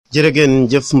jërëgeen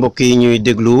jëf mbokk yi ñuy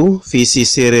déglu fii si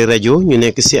Seereer rajo ñu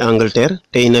nekk si Angleterre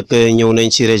tey nag ñëw nañ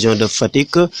si région de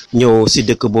Fatick ñëw si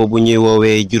dëkk boobu ñuy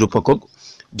woowee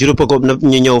Diouroupacob nag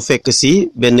ñu ñëw fekk si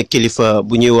benn kilifa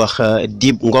bu ñuy wax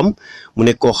Dib Ngom mu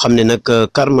nekk koo xam ne nag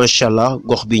kar macha allah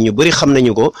gox bi ñu bëri xam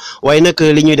nañu ko waaye nag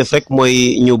li ñuy def rek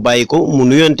mooy ñu bàyyi ko mu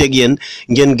nuyonteeg yéen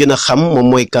ngeen gën a xam moom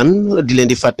mooy kan di leen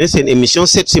di fàtte seen émission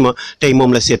Setsima tey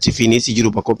moom la seet si fii nii si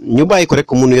Diouroupacob ñu bàyyi ko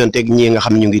rek mu nuyonteeg ñi nga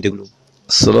xam ne ñu ngi déglu.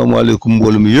 salaamaaleykum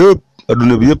mbooloo mi yëpp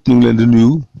adduna bi yëpp ñu ngi leen di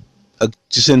nuyu ak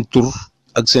ci seen tur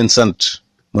ak seen sant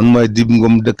man maay Dib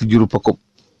Ngom dëkk Diouroupacob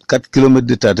 4 kilomètres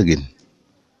de Tataguine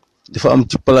dafa am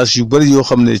ci place yu bëri yoo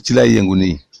xam ne ci laay yëngu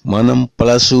nii maanaam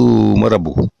place su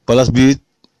marabout place bi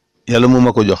yàlla moo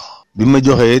ma ko jox bi ma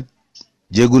joxee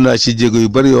jéegu naa ci jéego yu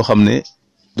bëri yoo xam ne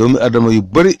doomi adama yu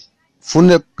bëri fu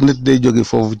nekk nit day jóge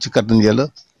foofu ci kattan yàlla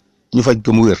ñu faj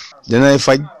ko mu wér danaay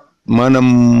faj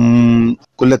maanaam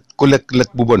ku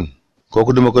lekk bu bon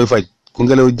kooku dama koy faj ku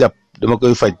ngelaw jàpp dama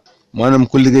koy faj maanaam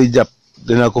ku liggéey jàpp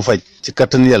danaa ko faj ci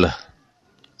kattan yàlla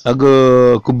ak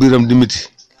ku biiram di miti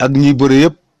ak ñi bëre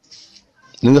yëpp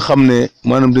ñi nga xam ne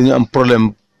maanaam dañu am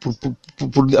problème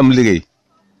pour di am liggéey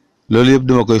loolu yëpp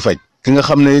dama koy faj ki nga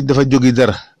xam ne dafa jógi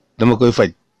dara dama koy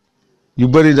faj yu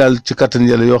bëri daal ci kattan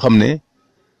yàlla yoo xam ne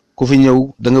ku fi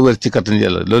ñëw da nga wér ci kattan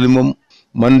yàlla loolu moom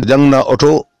man jàng naa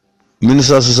oto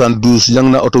 1972 jàng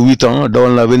naa oto 8 ans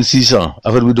dawal naa 26 ans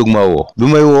affaire bi dog maa woo bi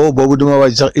may woo boobu dama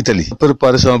wàcc sax Italie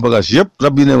préparé sama bagage yëpp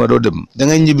rab yi ne ma doo dem da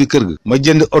ngay ñibbi kër ga ma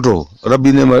jënd oto rab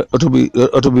yi ne ma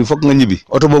oto bi foog nga ñibbi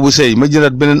oto boobu sey ma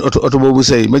jëndaat beneen oto boobu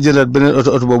sey ma jëndaat beneen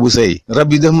oto boobu sey rab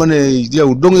yi daf ma ne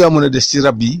yow dong yaa mën a des ci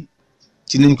rab yi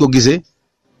ci niñ ko gisee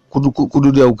ku du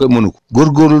yow ko mënu ko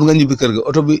góorgóorlu nga ñibbi kër ga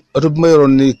oto bi ma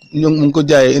yoroon ni mu ngi ko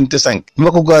jaayee unité 5 bi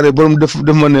ma ko gaaree borom def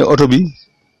ma ne oto bi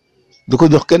du ko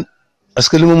jox kenn parce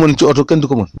que li ma mën ci oto kenn du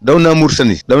ko mën daw naa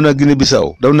Mauritanie daw naa Guinée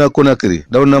Bissau daw naa Conakry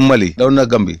daw naa Mali daw naa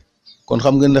Gambie kon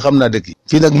xam ngeen ne xam naa dëkk yi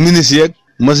fii nag ministre yeeg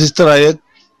magistrat yeeg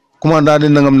commandant di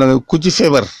nangam ku ci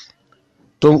feebar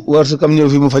to war si kam ñëw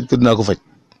fii mu faj ko dinaa ko faj.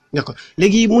 d'accord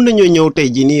léegi mun nañoo ñëw tey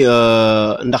jii nii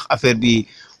ndax affaire bi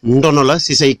ndono la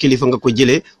si say kilifa nga ko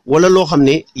jëlee wala loo xam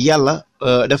ne yàlla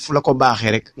def la ko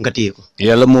baaxee rek nga téye ko.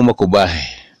 yàlla moo ma ko baaxee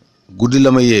guddi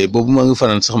la ma yee boobu maa ngi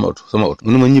fanaan sax sama oto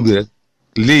mënu ma ñibbi rek.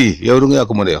 lii yow du nga yaa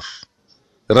ko mën a yor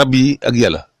rab yi ak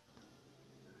yàlla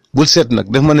bul seet nag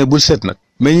def ma ne bul seet nag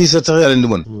mais ñi seet sax yàlla di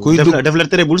mën. kuy dugg def la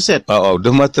tere bul seet. waaw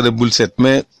def ma tere bul seet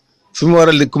mais fi mu war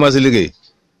a commencé liggéey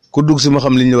ku dugg si ma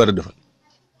xam li ñu la war a defal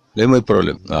léegi mooy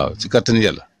problème waaw ci kàttan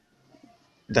yàlla.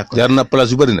 d'accord jaar na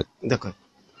place yu bëri nag. d'accord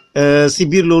si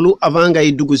biir loolu avant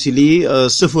ngay dugg si lii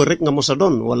chauffeur rek nga mos a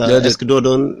doon. wala est-ce que doo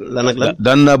doon lan ak lan.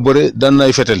 daan naa bëre daan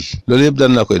naay fetel loolu yëpp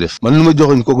daan naa koy def. man lu ma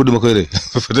joxoñ kooku dama koy rey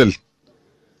fetel.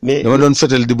 mais dama doon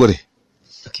fetel di bëri.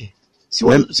 ok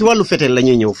si wàllu fetel la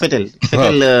ñuy ñëw fetel.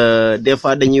 fetel des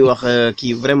fois dañuy wax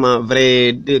kii vraiment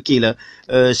vrai kii la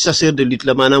chasseur de lutte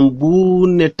la maanaam bu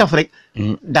ne taf rek.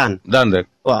 daan rek.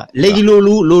 waaw léegi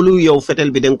loolu yow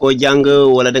fetel bi da nga koo jàng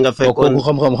wala da nga fekkoon. kooku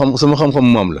xam-xam sama xam-xam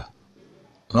maam la.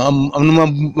 am na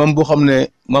maam boo xam ne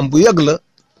maam bu yàgg la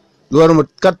lu war a mat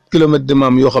 4 kilomètres de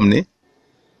maam yoo xam ne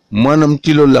maanaam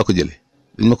ci loolu laa ko jëlee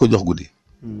dañ ma ko jox guddi.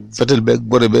 fetel beeg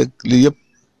bore beeg lii yëpp.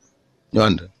 ñoo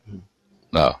ànd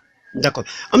waaw. d'accord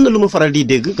am na lu ma faral di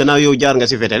dégg gannaaw yow jaar nga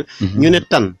si fetel ñu ne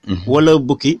tan wala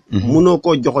bukki munoo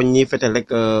koo joxoñ ñi fetel rek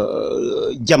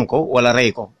jam ko wala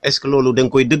rey ko est-ce que loolu da nga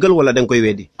koy dëggal wala da nga koy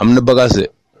weddi. am na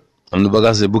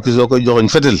bagage de bukki soo koy joxoñ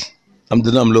fetel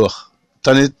dina am lu wax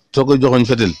tanit soo koy joxoñ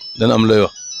fetel dana am looy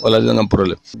wax wala dina am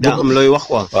problème. daa am looy wax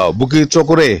quoi. waaw bukki soo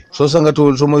ko reyee soo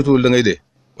sangatuwul soo moytuwul da ngay dee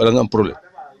wala nga am problème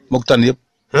mook tan yëpp.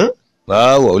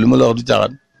 waaw li ma la wax du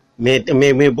caaxaan.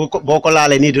 mais boo ko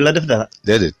laalee nii du la def dara.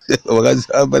 déedéet bagage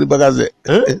bari bagage de.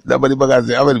 daa bari bagage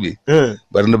de affaire bi.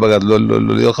 bari na bagage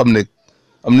loolu yoo xam ne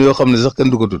am na yoo xam ne sax kenn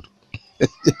du ko tudd.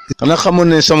 xanaa xamoon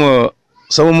ne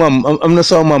sama maam am na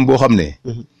sama maam boo xam ne.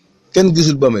 kenn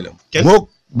gisul bameelam. mook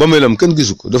bameelam kenn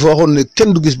gisu ko dafa waxoon ne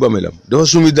kenn du gis bameelam dafa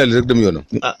sumi dal rek dem yoonam.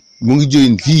 mu ngi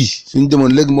joyin fii suñ demoon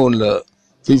léegi ma woon la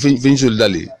fi ñu suul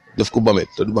dal yi def ko bameel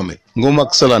te du bameel. Ngom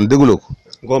ak Salaan dégguloo ko.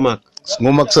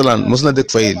 Ngom ak Salaan mos na dëkk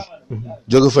Fayil.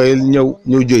 jóge Fayil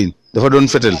ñëw joyin dafa doon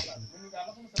fetel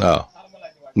waaw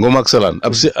Ngom ak Salaan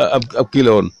ab kii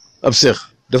la woon ab seex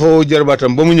dafa woo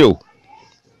jarbaatam ba mu ñëw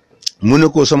mu ne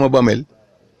ko sama bàmmeel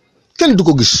kenn du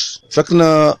ko gis fekk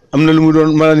na am na lu mu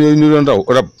doon malaan yooyu ñu doon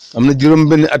rab am na juróom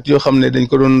benn at yoo xam ne dañ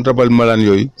ko doon rabal malaan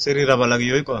yooyu série rabal ak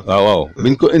yooyu quoi waaw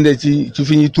biñ ko indee ci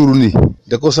fi ñuy tuuru nii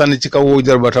da ko sànni ci kaw woo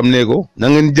jarbaatam nee ko na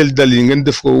ngeen jël dal yi ngeen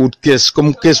def ko wut kees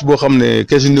comme kees boo xam ne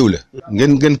kees yu néew la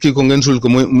ngeen kii ko ngeen suul ko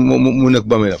mu nekk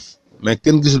bàmmeelam mais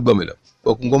kenn gisul bàmmeelam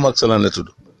kooku Ngom ak Salaan la tudd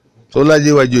soo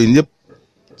laajee waa Jooyin ñëpp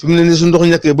fi mu ne nii su ndox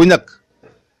ñàkkee bu ñàkk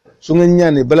su ngeen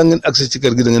ñaanee bala ngeen accès ci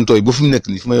kër gi da ngeen tooy ba fi mu nekk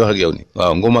nii fi may wax ak yow nii.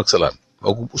 waaw Ngom ak Salaan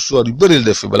kooku histoire yu bëri la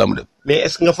def fi balaa mu dem. mais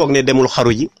est-ce que nga foog ne demul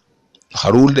xaru ji.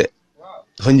 xaruwul de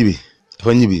dafa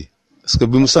ñibbi parce que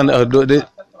bi mu sànni de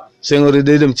Senghor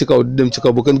day dem ci kaw di dem ci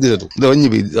kaw ba kenn gisatu. dafa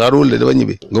ñibbi xaruwul de dafa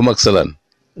ñibbi. Ngom ak Salaan.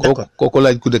 d'accord kooku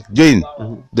laaj ku dëkk Jooyin.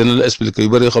 dana la expliquer yu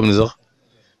bëri yoo xam ne sax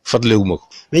fàttaleegu ma ko.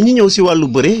 mais ñu ñëw si wàllu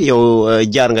bëre yow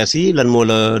jaar nga si lan moo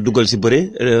la dugal si bëre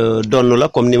donn la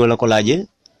comme ni ma la ko laajee.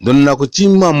 doon naa ko ci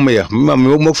maam mi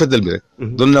moo fetal bi rek.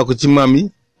 doon naa ko ci maam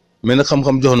yi mais nag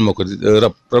xam-xam joxoon ma ko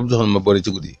rab joxoon ma bëri ci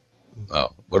guddi yi. waaw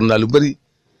war naa lu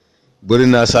bëri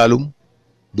naa Saalum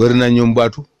bëri naa ñoom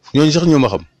Baatu ñooñu sax ñoo ma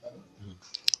xam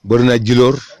bëri naa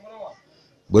Jiloor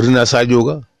bëri naa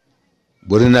Sadio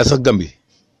bëri naa sax Gambi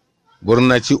bëri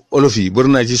naa ci olof yi bëri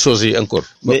naa ci soos yi encore.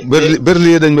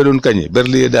 berlier dañ ma doon kañe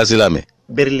berlier daa si laame.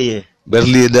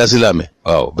 berlier daa si laame.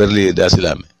 waaw berlier daa si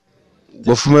laame.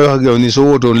 ba fu may wax ak yow nii soo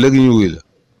wootoon léegi ñu wuy la.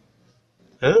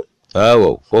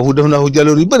 waaw foofu def naa ko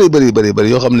jàlloor yu bëri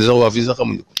yoo xam ne sax waa fii sax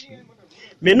xamuñu ko.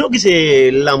 mais noo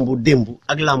gisee lambu démb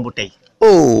ak lambu tey.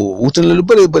 wutal na lu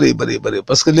bëri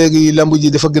parce que léegi lambu ji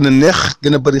dafa gën a neex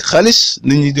gën a bëri xaalis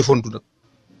nit ñi defontu nag.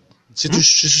 surtout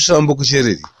sama mbokku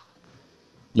séeréer yi.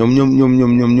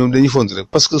 ñoom dañuy fontu rek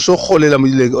parce que soo xoolee lambu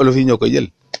ji léegi olof yi ñoo koy jël.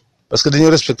 parce que dañoo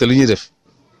respecté lu ñuy def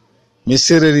mais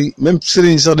séeréer yi même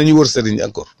sëriñ sax dañuy wër sëriñ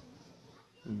encore.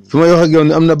 fi may wax ak yow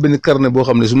ne am na benn carnet boo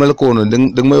xam ne su ma la ko wonoon da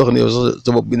nga may wax ne yow sax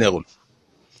sa bopp bi neexul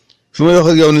fi may wax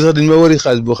ak yow ne sax dañ ma wari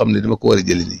xaalis boo xam ne dama ko war a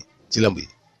jëli nii ci lamb yi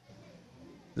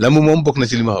lamb moom bokk na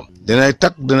ci li ma xam. danay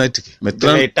takk danay tikki. mais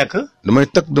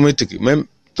damay tikki même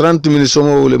 30 minutes soo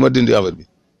ma woolee ma dindi affaire bi.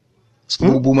 parce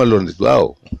que bu ma loon nit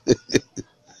waaw.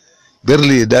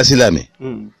 berlier daa si laame.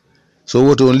 soo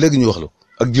woote woon léegi ñu wax la ko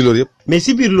ak Jiloor yëpp. mais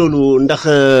si biir loolu ndax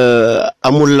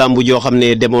amul làmb joo xam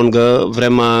ne demoon nga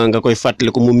vraiment nga koy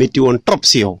fàttaliku mu métti woon trop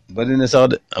si yow. bari na sax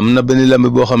de am na benn làmb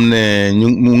boo xam ne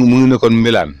mu ngi nekkoon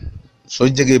Milaan soo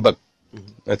jegee bag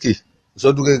kii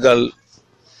soo duggee gaal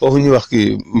foofu ñuy wax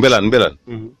kii mbelaan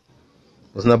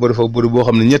parce que naa bëri foofu bëri boo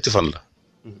xam ne 3 fan la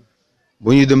bu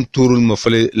ñuy dem tuurul ma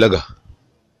fële laga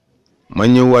ma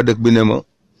ñëw waa dëkk bi ne ma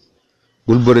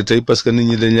bul bëri tey parce que nit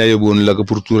ñi dañ laa yóbbu woon laga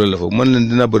pour tuural la foofu man leen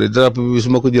dinaa bëri drapeau bi su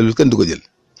ma ko jëlul kenn du ko jël.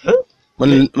 man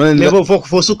leen mais boobu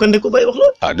foo sukkandiku bay wax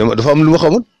loolu. dafa am lu ma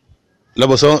xamul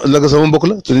laga sama mbokk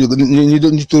la te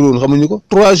ñu tuuroon xamuñu ko.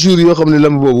 3 jours yoo xam ne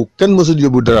lamb boobu kenn mësul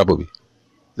yóbbu drapeau bi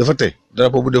dafa tey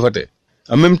drapeau bu dafa tey.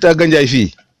 en même temps Gandiaye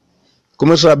fii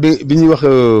commerçant bi ñuy wax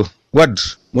Wade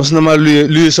mos na maa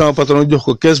luye sama patron jox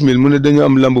ko 15000 mu ne dañoo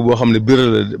am lamb boo xam ne biir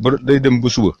la day dem ba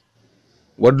suba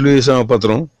Wade luye sama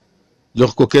patron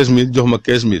jox ko 15000 jox ma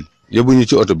 15000 yóbbu ñu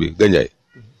ci oto bi Gandiaye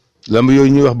lamb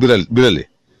yooyu ñuy wax birale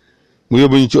mu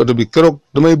yóbbu ñu ci oto bi keroog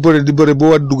damay bëre di bëre ba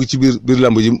Wade dugg ci biir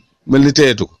lamb ji mel ni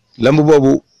teyeetu ko. lamb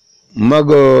boobu mag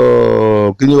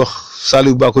ki ñuy wax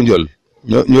Saliou Bako Ndiol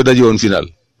ñoo daje woon final.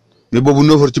 mais boobu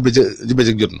 9h ci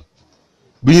bëccëg jot na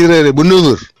bi ñu reeree ba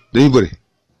 9h dañuy bëri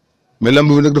mais lamb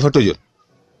bi nag dafa tojoon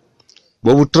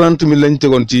boobu 30000 lañ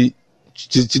tegoon ci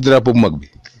drapeau bu mag bi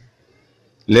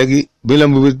léegi bi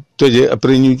lamb bi tojee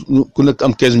après ñu ku nekk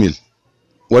am 15000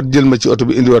 Wade jël ma ci oto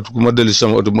bi indiwaat ku ma dellu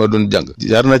sama oto bi ma doon jàng.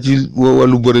 jaar naa ci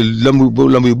wàllu bëri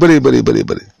lamb yu bëri.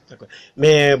 d'accord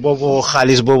mais boobu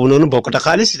xaalis boobu noonu bokkut ak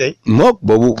xaalis tey. moom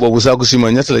boobu saako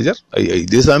ciment ñett la jar ay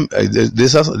 200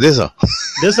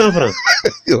 200 francs.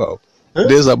 waaw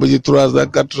 200 ba ci 300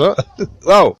 400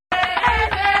 waaw.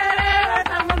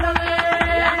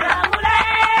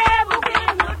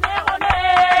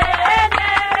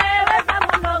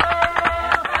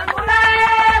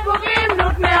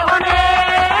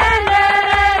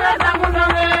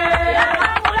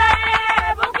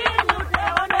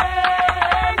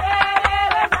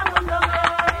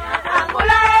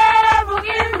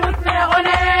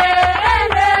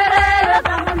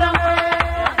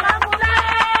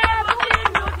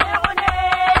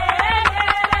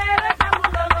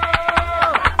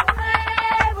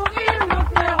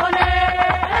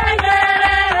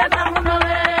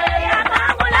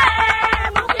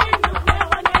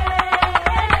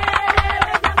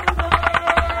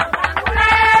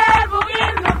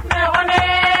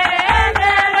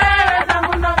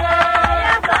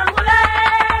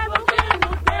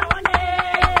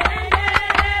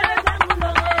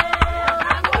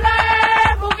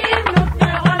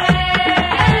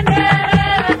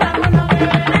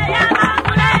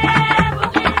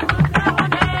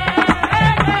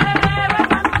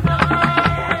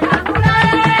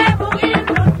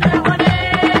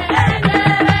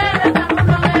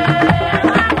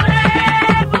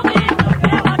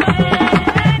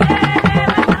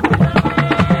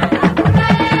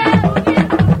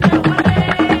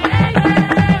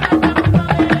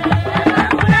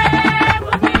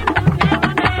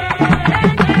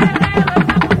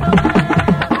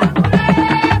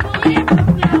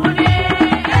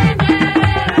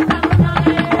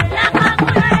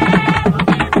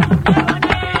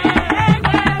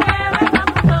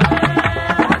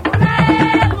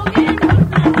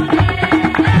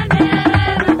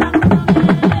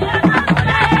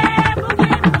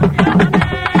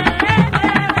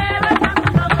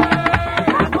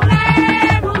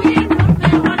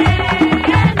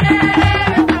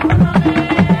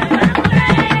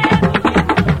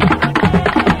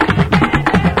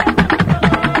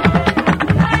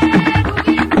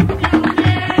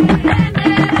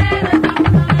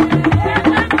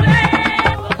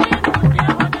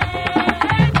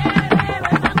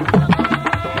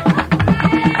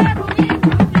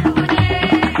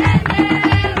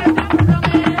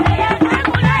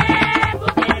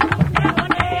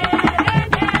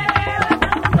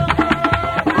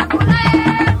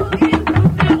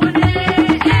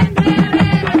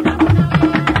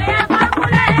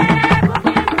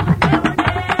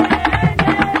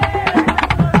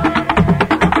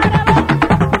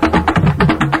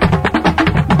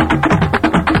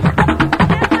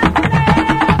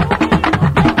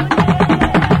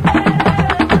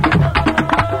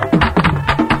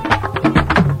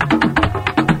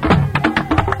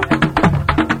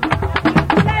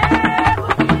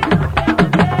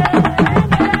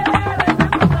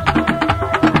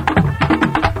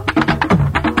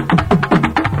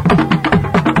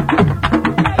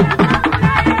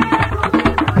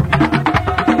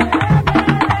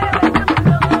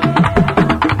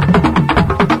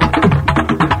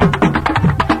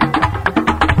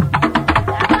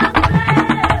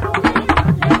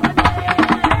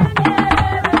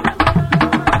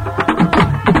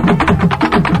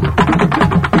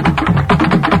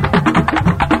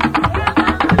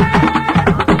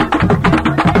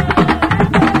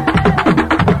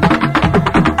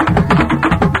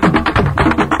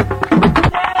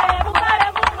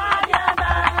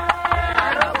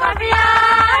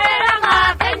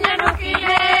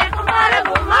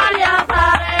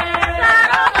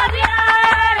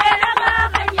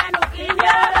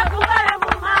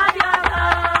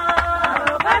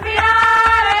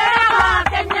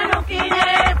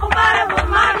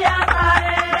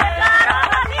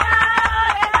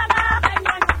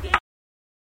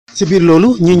 si biir loolu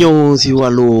ñu ñëw si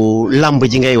wàllu làmb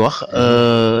ji ngay wax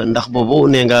ndax boobu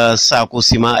nee nga saaku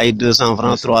ciment ay 200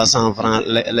 francs 300 francs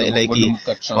lay kii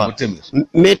waaw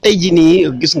mais tey jii nii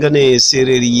gis nga ne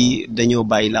séeréer yi dañoo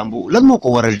bàyyi làmb lan moo ko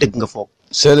waral dëgg nga foog.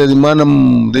 séeréer yi maanaam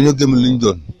dañoo gëm li ñu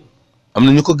doon am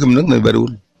na ñu ko gëm nag may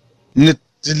bariwul nit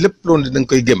ci lépp loolu da nga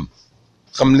koy gëm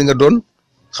xam li nga doon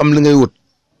xam li ngay wut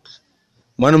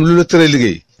maanaam lu la tere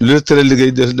liggéey. lu la tere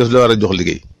liggéey daf la war a jox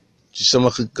liggéey. ci sama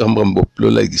xam-xam bopp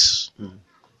loolu lay gis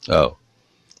waaw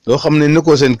loo xam ne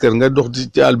nekkoo seen kër nga dox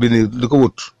ci àll bi nii di ko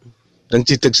wut da nga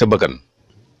ciy teg sa bakkan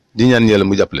di ñaan yàlla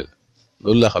mu jàppale la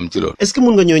loolu laa xam ci loolu. est-ce que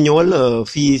mun nga ñoo ñëwal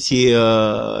fii si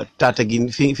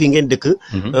Tataguine fii ngeen dëkk.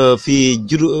 fii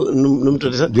nu mu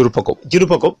tudd sax. Juru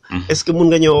Pakop. est-ce que mun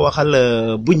nga ñëw waxal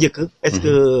bu njëkk. est-ce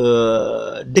que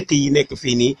dëkk yi nekk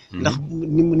fii nii. ndax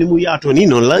ni mu yaatoo nii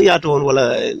noonu la yaatoo woon wala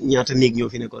ñaata néeg ñoo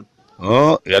fi nekkoon.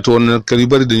 yaatu woon na kër yu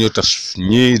bari dañoo tas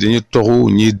ñii dañu toxu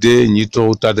ñii dee ñii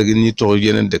toxu Tataguine ñii toxu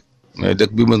yeneen dëkk mais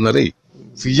dëkk bi mës na rëy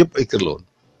fii yëpp ay kër la woon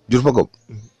Jur Pakop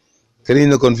kër yi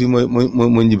nekkoon fii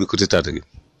mooy ñibbi côté Tataguine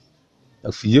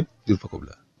ak fii yëpp Jur Pakop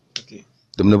la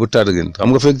dem na ba Tataguine xam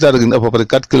nga fekk Tataguine à peu près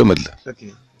 4 kilomètres la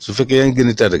su fekkee yaa ngi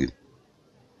génn Tataguine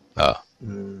waaw.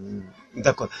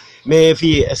 d'accord mais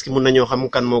fii est-ce que mën nañoo xam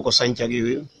kan moo ko sànc ak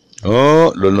yooyu.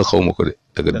 loolu nag xaw ma ko de.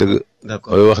 dëgg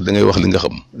d'accord wax da ngay wax li nga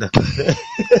xam.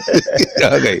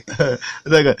 d'accord kay.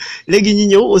 d'accord léegi ñu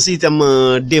ñëw aussi itam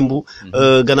démb.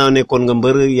 gannaaw nekkoon nga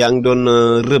mbër yaa ngi doon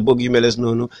rëbb ak yu meles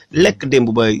noonu lekk démb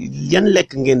ba yan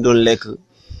lekk ngeen doon lekk.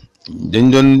 dañ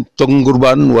doon toog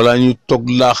ngurbaan wala ñu toog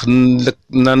laax lekk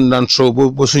naan soow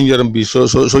ba suñu yaram bi soo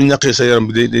ñaqee sa yaram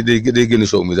bi day génn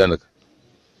soow mi daanaka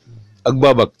ak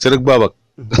baabak rek baabak.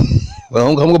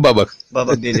 waaw xam nga baabak.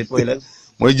 baabak déedéet mooy lan.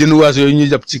 mooy jën waas yooyu ñuy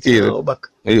jàpp ci kii rek. bak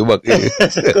bak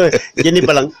jëni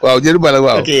balang. waaw jëni balang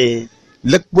waaw. ok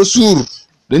lekk ba suur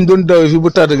dañ doon dawee fii ba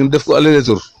Tataguine def ko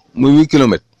aller-retour muy 8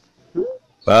 kilomètres.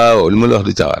 waaw li ma la wax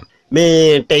di caaxaan.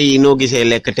 mais tey noo gisee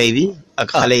lekk tey bi ak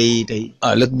xale yi tey.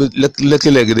 lekk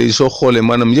léegi day soo xoolee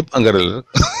maanaam yëpp engrais la rek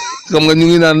xam nga ñu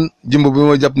ngi naan jimbo bi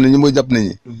moo jàpp nañu moo jàpp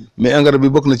nañu mais engrais bi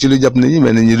bokk na ci lu jàpp nañu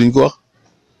mais nit ñi duñ ko wax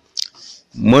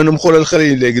maanaam xoolal xale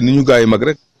yi léegi ni ñu gaa yi mag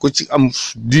rek ko ci am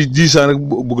 10 ans rek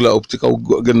bëgg laa ëpp ci kaw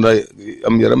gën laa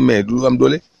am yaram mais du am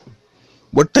doole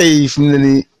ba tey fi mu ne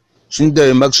nii suñu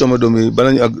dawee mag sama doom yi bala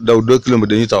ñu ak daw 2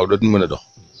 kilomètres dañuy taxaw dootuñu mën a dox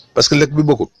parce que lekk bi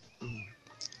bokkul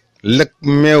lekk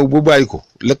meew bu bàyyi ko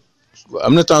lekk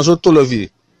am na temps soo tolloo fii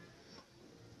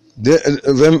de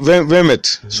 20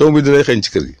 mètres soo bi da lay xeeñ ci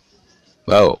kër gi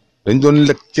waaw dañ doon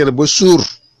lekk cere ba suur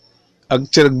ak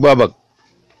cere ak baabak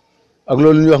ak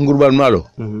loolu ñuy wax ngurbaan maalo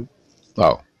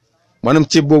waaw maanaam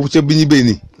ceeb boobu ceeb bi ñu béy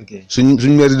nii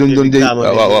suñ mère yi dañ doon jëy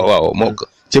waaw moo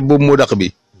ceeb boobu moo dàq bi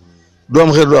du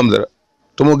am xeer du am dara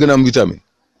te moo gën a am vitamine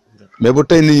mais ba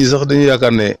tey nit ñi sax dañuy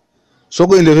yaakaar ne soo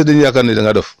ko indee fee dañuy yaakaar ne da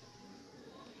nga def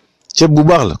ceeb bu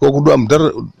baax la kooku du am dara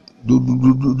du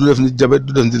def nit jabet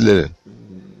du def nit leneen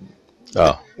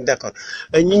waaw. d'accord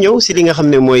ñu ñëw si li nga xam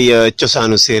ne mooy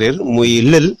cosaanu séeréer muy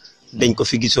lël dañ ko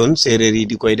fi gisoon séeréer yi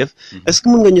di koy def est-ce que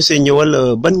mën nga ñu see ñëwal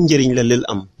ban njëriñ la lël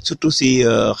am surtout si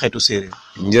xeetu séeréer.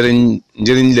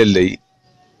 njëriñ lël lay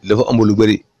dafa am lu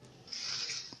bari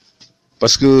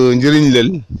parce que njëriñ lël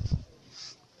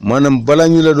maanaam balaa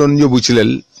ñu la doon yóbbu ci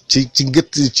lël ci gët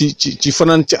ci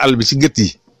fanaan ci àll bi ci gët yi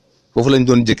foofu lañ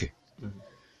doon jëkke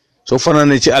soo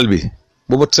fanaanee ci àll bi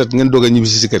booba set ngeen doog a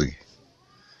ñibbisi si kër gi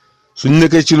suñ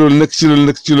nekkee ci loolu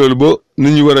nekk ci loolu ba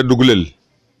nit ñi war a dugg lël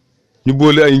ñu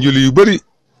boole ay njuli yu bari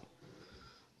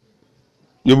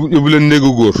yóbbu leen néegu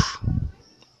góor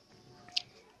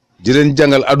di leen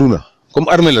jàngal àdduna comme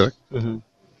armée la rek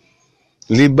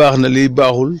lii baax na lii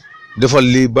baaxul defal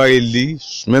lii bàyyi lii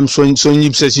même soo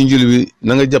ñibbisee ci njuli bi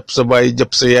na nga jàpp sa baay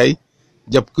jàpp sa yaay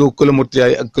jàpp ko la mot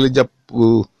yaay ak la jàpp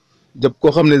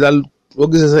koo xam ne daal soo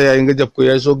gisee sa yaay nga jàpp ko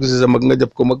yaay soo gisee sa mag nga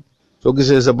jàpp ko mag soo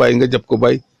gisee sa baay nga jàpp ko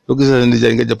baay soo gisee sa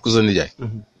nijaay nga jàpp ko sa nijaay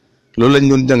loolu lañ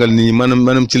doon jàngal nit ñi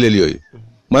maanaam ci leel yooyu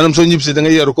maanaam soo ñibbisee da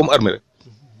ngay yaru comme armée rek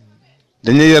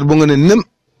dañuy yar ba nga ne nem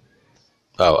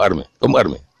waaw armée comme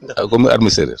armée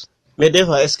séeréer. mais des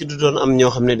fois est-ce que du doon am ñoo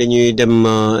xam ne dañuy dem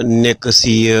nekk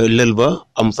si lël ba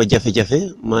am fa jafe-jafe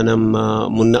maanaam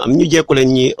mun na am ñu jekku leen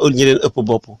ñi leen ëpp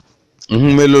bopp.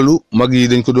 mais loolu mag yi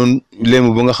dañ ko doon léemu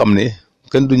ba nga xam ne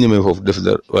kenn du ñemee foofu def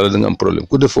dara wala da nga am problème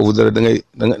ku def foofu dara da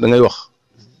ngay wax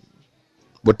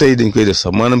ba tey dañ koy def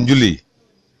sax maanaam julli yi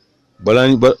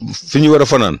ba fi ñu war a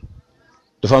fanaan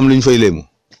dafa am lu ñu fay léemu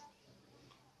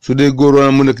su dee góor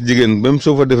wala mu nekk jigéen même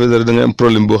soo fa defee dara da ngay am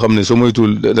problème boo xam ne soo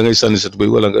moytuwul da ngay sànni sa tubéy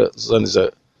wala nga sànni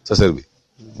sa ser bi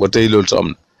ba tey loolu sax am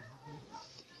na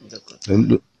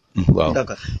waaw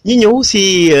d'accord ñu ñëw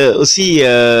si aussi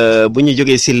bu ñu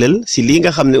jógee si lël si lii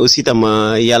nga xam ne aussi tam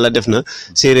yàlla def na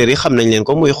séeréer yi xam nañ leen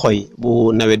ko muy xoy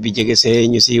bu nawet bi jege see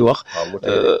ñu siy wax.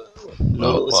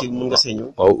 loolu aussi mun nga see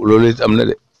ñëw. waaw loolu it am na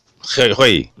de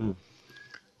xoy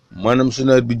maanaam su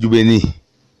nawet bi jubee nii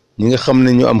ñi nga xam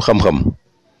ne ñu am xam-xam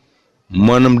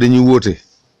maanaam dañuy woote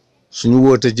suñu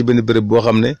wootee ci benn béréb boo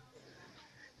xam ne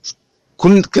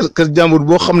kun kër jàmbur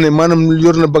boo xam ne maanaam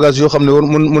yor na bagage yoo xam ne war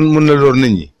mën na lor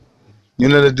nit ñi ñu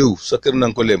ne la diw sa kër na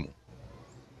nga ko leemu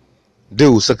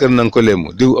diw sa kër na nga ko leemu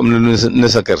diw am na ne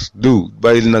sa kër diw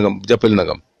bàyyil nagam jàppal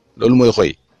nagam loolu mooy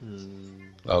xoy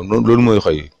waaw loolu mooy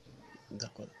xoy.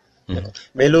 d'accord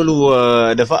mais loolu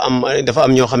dafa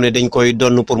am ñoo xam ne dañ koy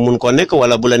donn pour mun koo nekk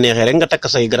wala bu la neexee rek nga takk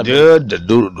say garab.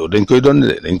 dañ koy doon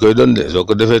de dañ koy doon de soo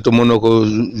ko defee te mënoo ko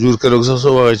jour keroog sax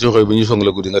soo waxee ci xoy bi ñu song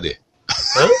la guddi nga dee.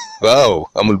 waaw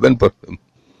amul benn problème.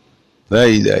 laa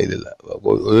ilaaha illallaah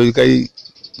waaw yooyu kay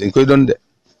dañ koy doon de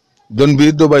doon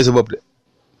bi doo bàyyi sa bopp de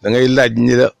da ngay laaj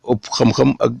ñi la ëpp xam-xam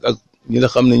ak ñi la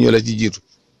xam ne ñoo la ci jiitu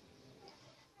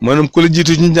maanaam ku la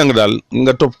jiitu ñu jàng daal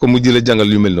nga topp ko mu ji la jàngal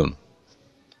yu mel noonu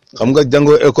xam nga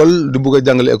jàngoo école di bugg a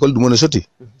jàngale école du mën a sotti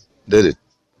déedéet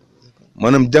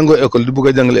maanaam jàngoo école di bugg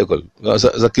a jàngale école waaw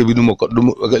sa kii bi du mokkal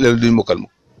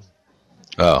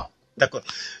waaw. d'accord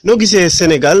noo gisee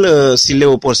Sénégal si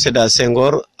Léopold Sédar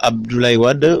Senghor Abdoulaye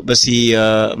Wade ba si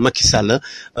Macky Sall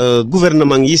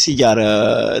gouvernement yi si jaar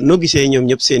noo gisee ñoom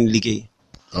ñëpp seen liggéey.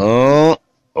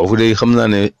 foofu de xam naa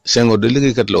ne Senghor de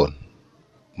liggéeykat la woon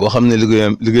boo xam ne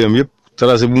liggéeyam yëpp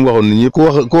tracé bu mu waxoon nit ñi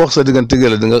ku wax sa diggante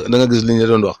la da nga gis li ñu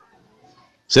doon wax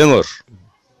Senghor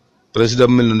président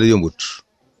mel na da yombut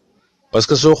parce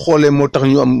que soo xoolee moo tax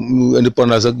ñu am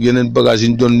indépendance ak yeneen bagage yi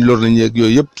ñu doon lor nañ ak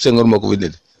yooyu yëpp Senghor moo ko fi indi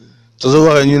te soo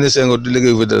waxee ñu ne Senghor di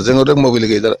liggéey fi dara Senghor rek moo fi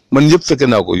liggéey dara man yëpp fekke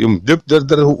naa ko yum yëpp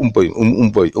dara umpoy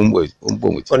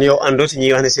kon yow àndoo si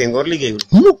ñuy wax ne Senghor liggéeyul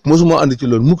mukk mosuma ànd ci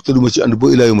loolu mukk te duma ci ànd boo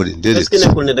ilaa yu ma din déedéet. est-ce que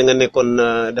nekkul ne da nga nekkoon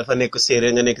dafa nekk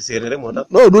séeréer nga nekk séeréer rek moo tax.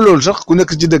 non du loolu sax ku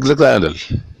nekk ci dëgg rek laay àndal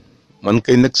man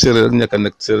kay nekk séeréer rek ñàkk a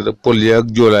nekk séeréer rek pol yaag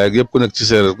joolaay ak yëpp ku nekk ci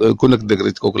séeréer ku nekk dëgg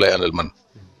rek kooku laay àndal man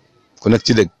ku nekk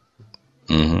ci dëgg.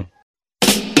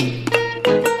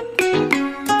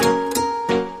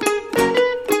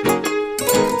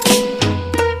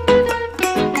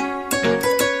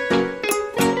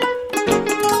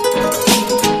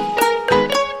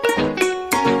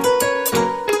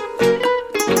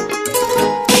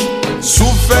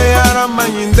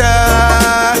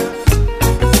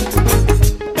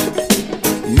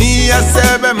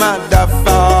 Sebe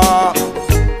madafa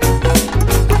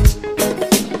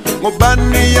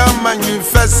Mobani ya manyi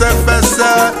fese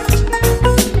fese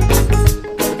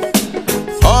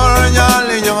Oranya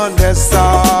linyon desa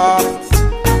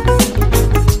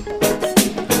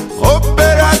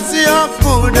Opération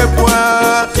coup de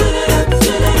poing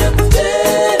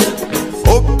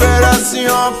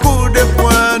Opération coup de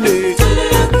poing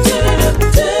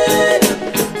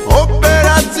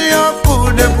Opération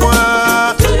coup de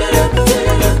poing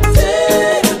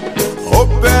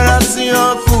Opération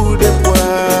coup de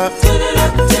poing.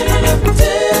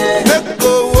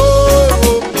 Neko wo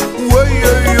wo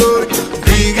yo yo.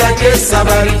 Brigade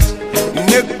Sabari.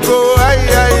 Neko ay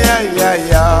ay ay ay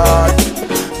ay.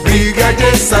 Brigade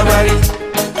Sabari.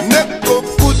 Neko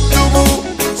kutubu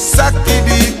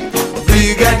sakidi.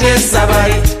 Brigade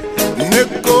Sabari.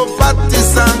 Neko pati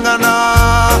sangana.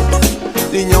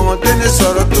 Ninyongo tene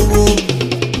soro tubu.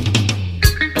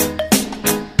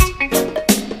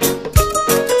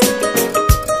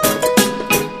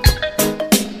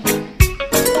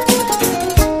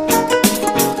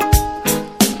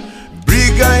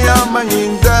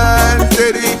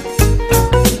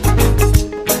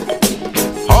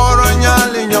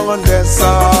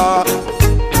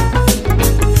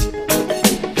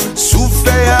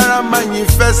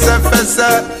 Fese fese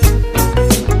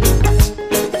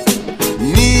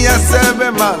Ni ya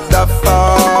sebe madafa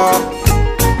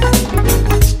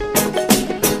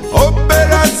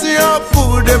Opération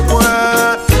coup de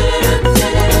poing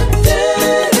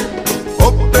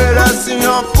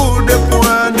Opération coup de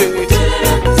poing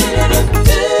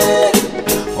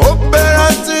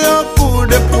Opération coup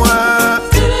de poing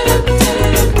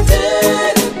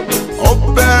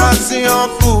Opération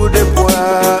coup de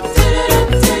poing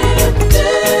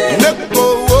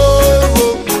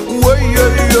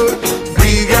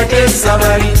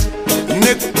Sabari,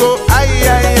 Neko ay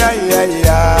ay ay ay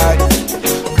ay.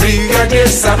 Brigade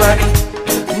Sabari,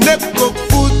 Neko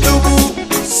kutubu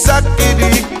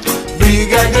sakidi.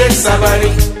 Brigade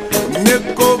Sabari,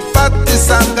 Neko pati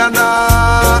sangana.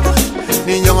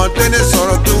 Ninyongo tene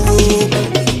soro tubu.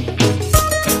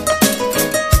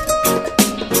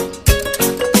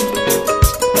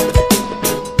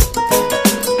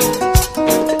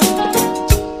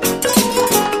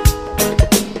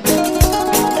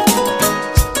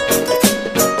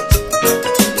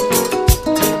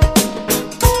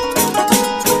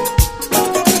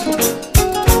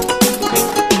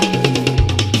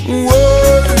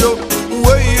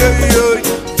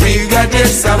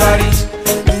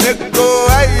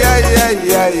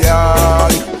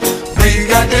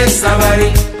 sabari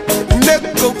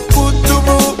neko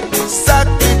kutubu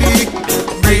sakidi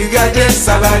brigade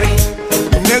sabari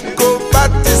neko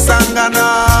pati sangana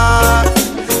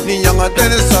ni nyanga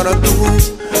tene saratugu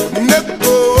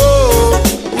neko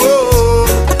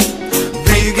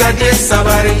brigade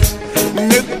sabari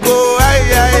neko ay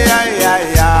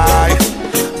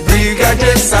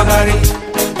brigade sabari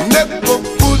neko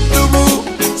kutubu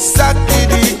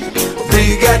sakidi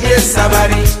brigade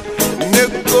sabari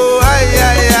neko ay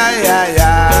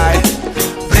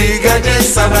brigade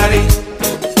sabari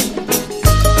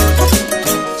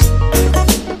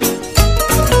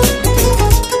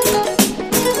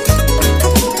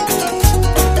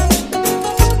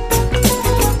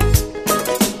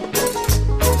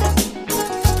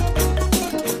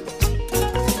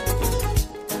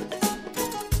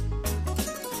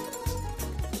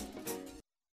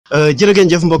jërë ngeen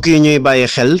jëf mbokk yi ñuy bàyyi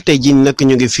xel tey jii nag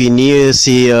ñu ngi fii nii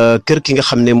si kër ki nga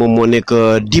xam ne moom moo nekk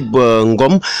Dib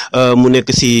Ngom mu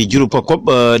nekk si Diouroupacob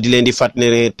di leen di fàttali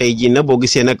ne tey jii nag boo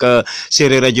gisee nag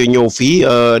Seereer rajo ñëw fii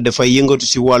dafay yëngatu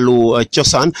si wàllu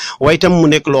cosaan waaye itam mu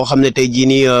nekk loo xam ne tey jii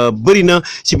nii bëri na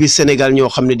si biir Sénégal ñoo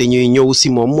xam ne dañuy ñëw si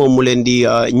moom mu leen di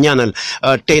ñaanal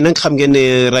tey nag xam ngeen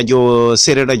ne rajo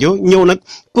Seereer rajo ñëw nag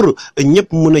pour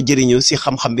ñëpp mun a jëriñu si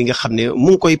xam-xam bi nga xam ne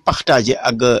mu ngi koy partager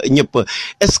ak ñëpp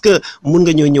est-ce que mun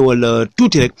nga ñoo ñëwal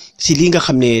tuuti rek si lii nga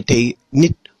xam ne tey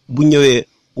nit bu ñëwee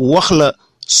wax la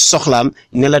soxlaam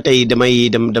ne la tey damay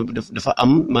dem dafa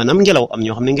am maanaam ngelaw am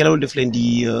ñoo xam ne ngelaw daf leen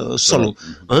di solo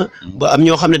ba am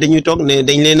ñoo xam ne dañuy toog ne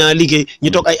dañ leen a liggéey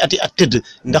ñu toog ay ati at tëdd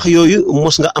ndax yooyu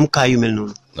mos nga am kaa yu mel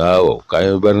noonu. waaw kaa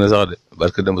yu bari na sax de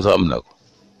parce que dem sax am naa ko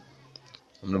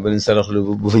am na benn sarax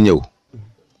bu fi ñëw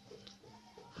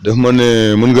daf ma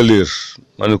ne mën nga liir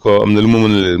ma ne ko am na lu ma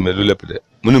mën a liir mais du lépp de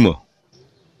mu ne ma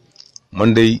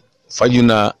man de faju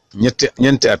naa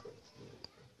ñeenti at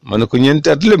ma ne ko ñeenti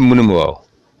at lépp mu ne ma waaw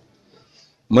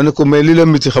ma ne ko mais li la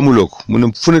miti xamuloo ko mu ne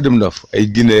fu ne dem na fa ay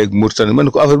Guinée ak Mauritanie ma ne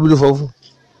ko affaire bi du foofu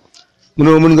mu ne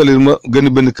ma mën nga liir ma gën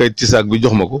benn kayit ci saak bi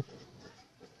jox ma ko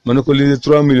ma ne ko lii de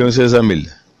 3,500,000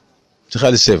 ci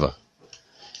xaalis CFA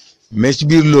mais ci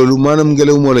biir loolu maanaam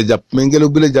ngelaw moo la jàpp mais ngelaw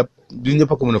bi la jàpp du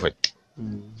ñëpp a ko mën a faj.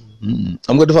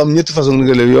 xam nga dafa am ñetti façon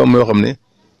ngelaw yoo xam ne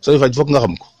sooy faj foog nga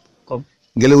xam ko. comme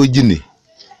ngelawu jinne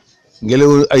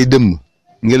ngelawu ay dëmm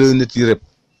ngelawu nit yi rep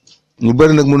ñu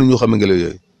bëri nag mënuñu xam ngelaw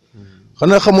yooyu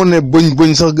xanaa xamoon ne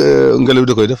boñ sax ngelaw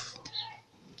da koy def.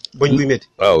 boñ buy métti.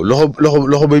 waaw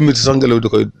loxo bay métti sax ngelaw da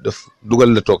koy def dugal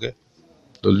la tooke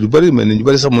loolu ñu bëri mais ñu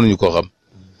bëri sax mënuñu koo xam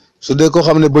su dee koo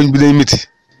xam ne boñ bi day métti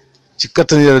ci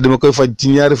kattan yàlla dama koy faj ci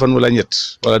ñaari fan wala ñett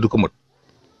wala du ko mot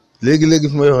léegi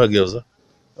fi may wax ak yow sax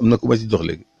am na ku ma ci jox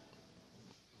léegi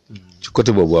ci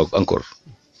côté boobu waaw encore.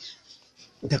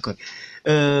 d'accord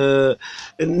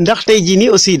ndax tey jii nii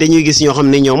aussi dañuy gis ñoo xam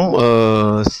ne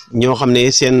ñoo xam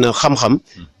ne seen xam-xam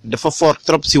dafa fort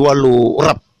trop si wàllu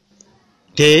rab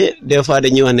te des fois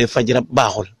dañuy wax ne faj rab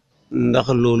baaxul ndax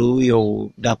loolu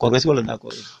yow d'accord nga si wala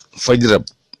d'accord. faj rab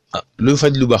luy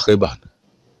faj lu baax kay baax na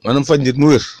maanaam faj nit mu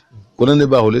wér ku ne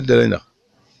baaxul it da lay nax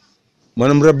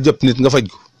maanaam rab jàpp nit nga faj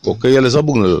ko kooku yàlla sax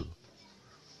bëgg na loolu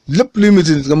lépp luy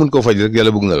métti nit nga mën koo faj rek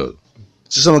yàlla bëgg na loolu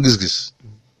si sama gis-gis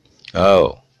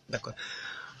waaw. d'accord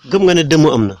gëm nga ne dëmm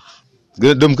am na.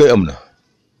 dëmm kay am na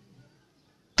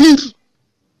pire.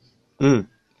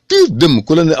 pire dëmm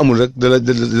ku la ne amul rek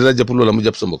dala jàpp loola mu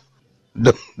jàpp sa mbokk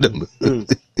dëmm.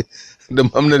 dëmm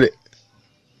am na de.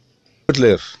 bët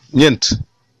leer ñeent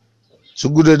su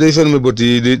guddee day fermer bët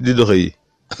yi di doxe yi.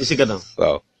 si gannaaw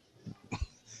waaw.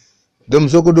 dëmm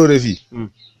soo ko dooree fii.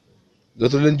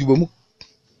 dootu leen juba mukk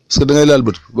parce que da ngay laal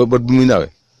bët bi muy naawee.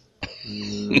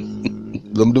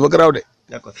 dëmm dafa garaaw de.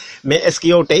 d'accord mais est-ce que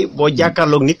yow tey boo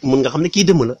jàkkaarloog nit mun nga xam ne kii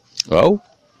dëmm la. waaw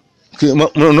kii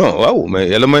non waaw mais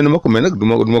yàlla may na ma ko mais nag du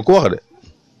ma ko wax de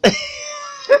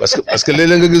parce que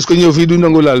léeg-léeg nga gis ko ñëw fii du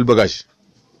nangu laal bagage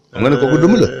xam nga ne kooku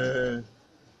dëmm la.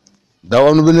 daaw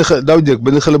am na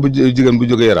benn xale bu jigéen bu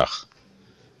jógee yaraax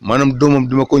maanaam doomam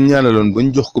dima ko ñaanaloon ba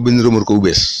ñu jox ko benn remorque bu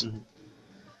bees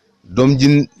doom ji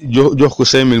jox ko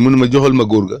 5,000 mu ne ma joxal ma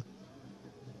góor ga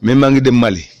mais maa ngi dem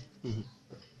Mali.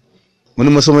 mu ne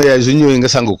ma sama yaay su ñëwee nga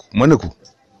sangu ko ma ne ko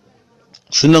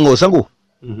su nangoo sangu.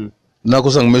 naa ko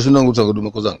sang mais su nangu sangu du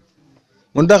ma ko sang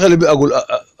man daa xale bi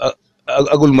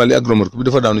agul Mali ak remorque bi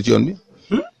dafa daanu ci yoon bi.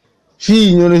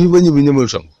 fii ñoo ne fi ba ñibbi ñëmal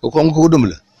sang ko xam nga ko dëmm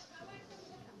la.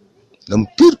 dam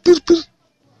pire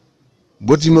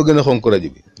bot yi ma gën a xonk rajo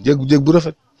bi jéeg bu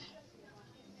rafet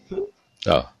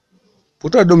waaw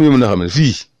pourtant doom yi mën a xam ne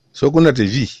fii soo ko nattee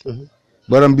fii.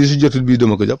 baram bii su jotul bii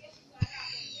dama ko jàpp.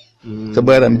 sa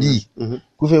baaraam bii.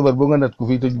 ku feebar boo nga nat ku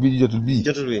fi te bii jotul bii.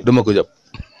 dama ko jàpp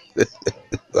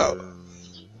waaw.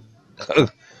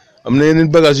 am na yeneen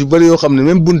bagage yu bëri yoo xam ne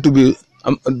même buntu bi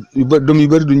am doom yu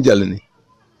bëri duñ jàll ni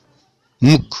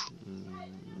mukk.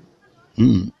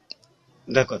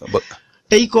 d'accord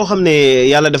tey koo xam ne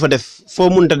yàlla dafa def foo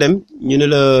munta dem ñu ne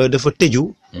la dafa tëju.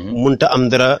 munta am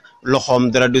dara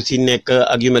loxoom dara du si nekk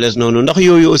ak yu meles noonu ndax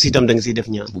yooyu aussi itam da nga siy def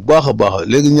ñaan. bu baax a baax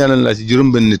léegi ñaanal laa ci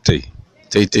juróom-benn nit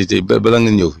tey balaa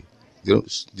nga ñëw fi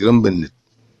juróom-benn nit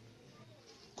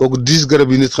kooku 10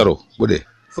 garab yu nit xaroo bu dee.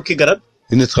 fukki garab.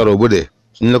 yu nit xaroo bu dee.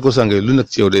 suñ la ko sàngee lu nekk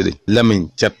ci yow day dañ. lamiñ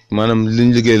cat maanaam liñ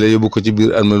liggéey la yóbbu ko ci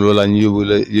biir armeel wala ñu yóbbu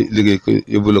la liggéey ko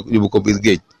yóbbu ko biir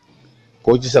géej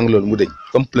koo ci sang loolu mu deñ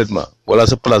complètement wala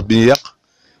sa place bi ñu yàq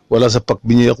wala sa pak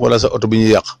bi ñu yàq wala sa oto bi ñu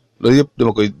yàq loolu yëpp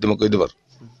dama koy defar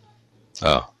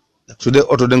waaw su dee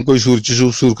oto da nga koy suur ci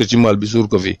suuf suur ko ci maal bi suur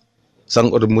ko fii sang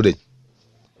oto bi mu deñ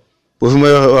boo fi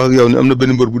may wax ak yow ni am na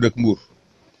benn mbër bu nekk Mbuur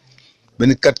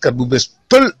benn 4x4 bu bees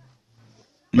pël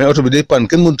mais oto bi day paan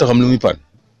kenn mënut a xam lu muy paan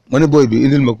ma ne booy bi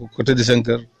indil ma ko côté de 5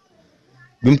 heures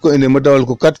bi mu ko indee ma dawal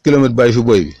ko 4 kilomètres bàyyi fi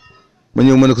booy bi ma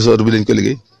ñëw ma ne ko sa oto bi dañ ko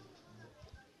liggéey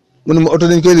mu ne ma oto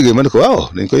dañ koy liggéey ma ne ko waaw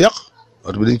dañ koy yàq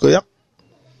oto bi dañ koy yàq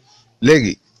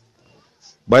léegi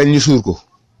bàyyi ñu suur ko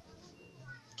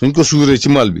suñ ko suuree ci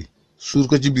maal bi suur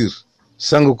ko ci biir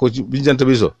sang ko ci bi jant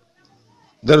bi so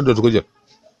dara dootu ko jot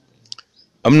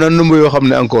am na numba yoo xam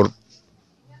ne encore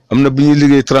am na bi ñuy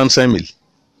liggéey 35000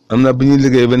 am na bi ñuy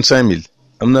liggéey 25000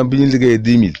 am na bi ñuy liggéey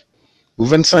 10000 bu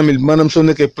 25000 maanaam soo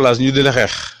nekkee place ñu di la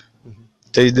xeex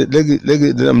tey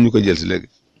léegi dina am ñu ko jël si léegi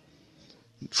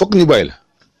fokk ñu bàyyi la.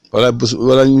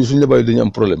 wala suñ la bàyyi dañu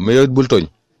am problème mais yow bul tooñ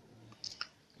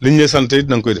liñ lay sant it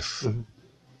na nga koy def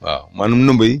waaw maanaam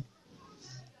nëmba yi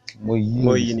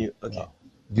mooy yi nii ok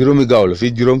juróomi gaaw la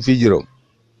fii juróom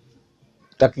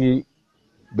takk yi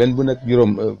benn bu nekk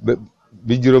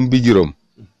bi juróom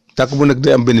takk bu nekk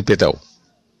day am benn pétaw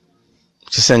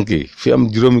ci 5 yi fii am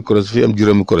juróomi croisé fii am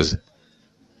juróomi croisé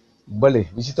bale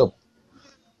bi ci topp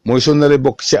mooy soo naree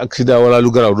bokk ci accident wala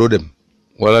lu garaaw doo dem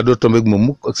wala doo tombeeg moom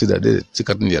mukk accident déedéet ci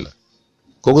kàttanu Yàlla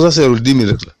kooku sax seerul 10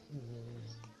 000 rek la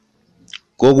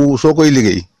kooku soo koy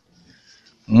liggéey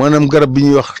maanaam garab bi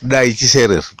ñuy wax daay ci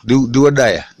séeréer di wa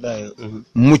daaya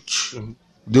mucc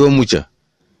di wa mucca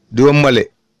di wa male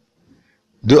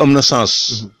di am na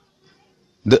sens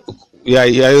de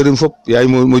yaay yorim fop yaay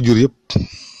moo jur yëpp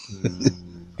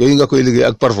yooyu nga koy liggéey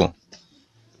ak parfum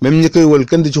même ñi koy wal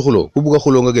kenn di ci xuloo ku bugg a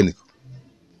xuloo nga génn ko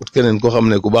ut keneen koo xam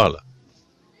ne ku baax la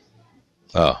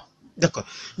waaw. d'accord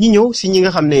ñu ñëw si ñi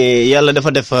nga xam ne yàlla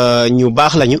dafa def ñu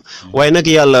baax lañu waaye nag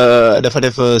yàlla dafa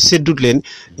def séddut leen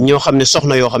ñoo xam ne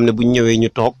soxna yoo xam ne bu ñu ñëwee ñu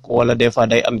toog wala des fois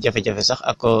day am jafe-jafe sax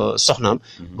ak soxnaam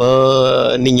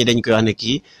ba nit ñi dañ koy wax ne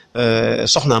kii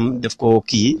soxnaam daf ko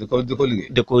kii.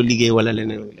 da ko liggéey wala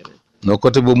leneen. non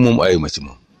côté boobu moom ayuma ci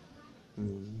moom.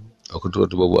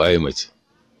 côté boobu ayuma ci.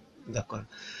 d'accord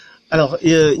alors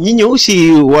ñi ñëw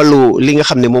si wàllu li nga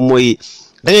xam ne moom mooy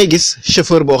da ngay gis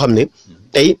chauffeur boo xam ne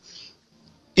tey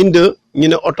ñu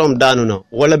ne otoom daanu na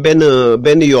wala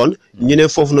benn yoon ñu ne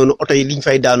foofu noonu oto yi liñ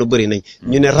fay daanu bëri nañ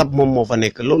ñu ne rab moom moo fa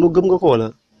nekk loolu gëm nga ko wala.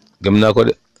 gëm naa ko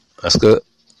de parce que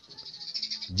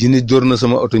jinne dóor na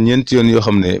sama oto ñeenti yoon yoo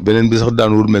xam ne beneen bi sax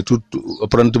daanuwul mais tout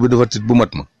apprenti bi dafa tit bu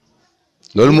mat ma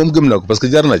loolu moom gëm naa ko parce que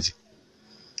jar naa ci.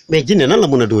 mais jinne nan la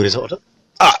mën a dóoree sa oto.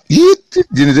 ah yéet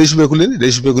jinne day suppeeku leen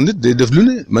day suppeeku nit day def lu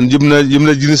ne man jëm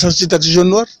na jinne sax ci taxi jaune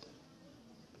noir.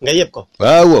 nga yëpp ko.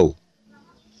 waaw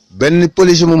benn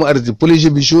policier moom arrêté policier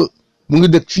bi mu ngi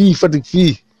dëkk fii Fatick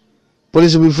fii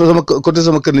policier bi sama côté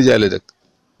sama kër nijaay lay dëkk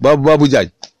Babou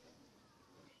Diagne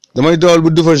damay dawal bu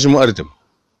défense mu arrêté ma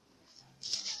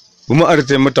bu ma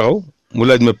arrêté ma taxaw mu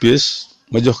laaj ma pièce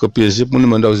ma jox ko pièce yëpp mu ne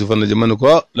ma ndaw si fan la jëm ma ne ko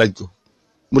laaj ko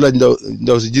mu laaj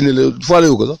ndaw si jinne la faale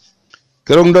wu ko sax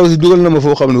keroog ndaw si dugal na ma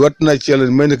foo xam ne wat naa ci yàlla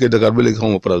may nekkee Dakar ba léegi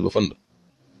xamuma place ba fan la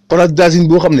place daasine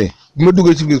boo xam ne bi ma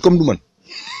duggee ci biir comme du man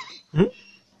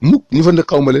mukk ñu fa nekk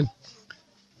xaw ma leen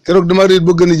keroog damaa réer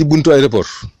ba gën a ji buntu aéroport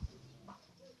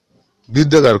biir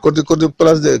Dakar côté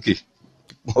place de kii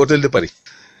hôtel de Paris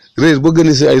réer ba gën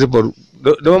a si aéroport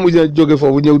dama mujj a jóge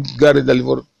foofu ñëw gaare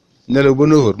Dalifort nelaw ba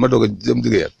 9h ma doog a dem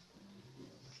liggéeyal.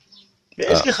 mais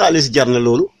est-ce que xaalis jar na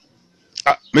loolu.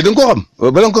 mais da nga koo xam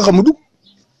bala nga ko xam mu dugg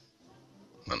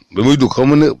man ba muy dugg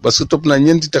xam ne parce que topp naa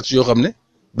ñeenti taxi yoo xam ne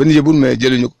benn yëbul mais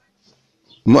jëluñu ko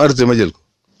ma arrêté ma jël ko.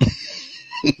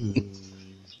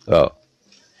 waaw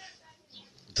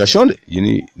station de yi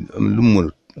ni lu mu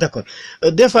mënul. d'accord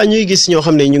des fois ñuy gis ñoo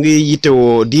xam ne ñu ngi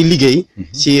yittewoo di liggéey.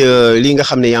 ci li nga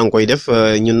xam ne yaa ngi koy def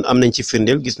ñun am nañ ci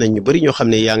firndeel gis nañ ñu bëri ñoo xam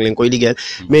ne yaa ngi leen koy liggéeyal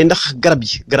mais ndax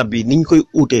garab bi niñ koy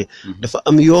uutee dafa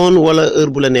am yoon wala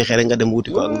heure bu la neexee rek nga dem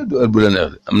wuti ko ak. du heure bu la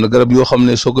neexee am na garab yoo xam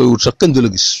ne soo koy wut sax kenn du la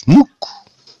gis mukk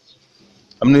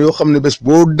am na yoo xam ne bés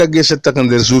boo daggee sa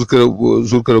takkandeer jour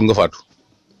kër nga faatu.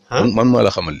 man maa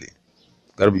la xamal lii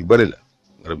garab yu bari la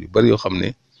garab yu bari yoo xam ne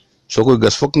soo koy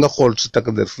gas fokk nga xool sa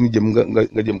takkandeer fu mu jëm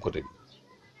nga jëm côté bi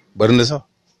bari na sax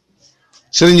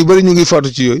sëriñ yu bari ñu ngi faatu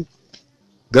ci yooyu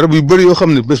garab yu bari yoo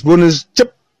xam ne bés boo ne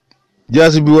cëpp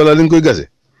jaasi bi wala li nga koy gase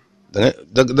da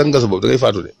nga gas boobu da ngay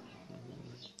faatu de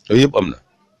yooyu yëpp am na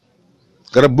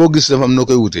garab boo gis dafa am noo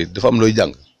koy wutee dafa am looy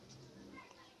jàng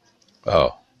waaw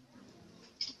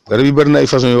garab yi bari na ay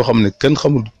façon yoo xam ne kenn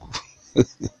xamul.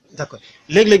 d'accord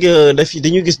léeg-léeg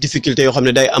dañuy gis difficulté yoo xam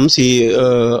ne day am si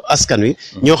askan wi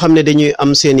ñoo xam ne dañuy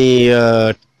am seeni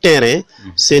terrain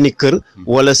seeni kër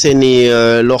wala seeni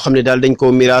loo xam ne daal dañ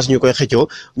ko mirage ñu koy xëccoo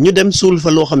ñu dem suul fa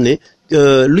loo xam ne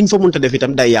luñ fa mënta def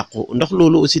itam day yàqu ndax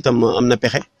loolu aussi itam am na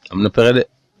pexe. am na pexe de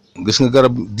gis nga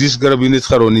garab 10 garab yi nit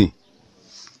xaroo nii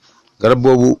garab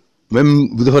boobu même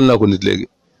bu defal naa ko nit léegi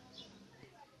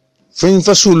fañ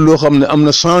fa suul loo xam ne am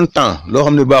na 100 ans loo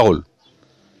xam ne baaxul.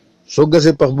 soo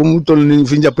gasee pax ba mu toll ni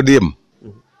fi njàpp di yem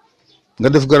nga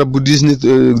def garab bu 10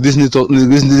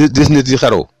 nit yi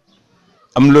xaroo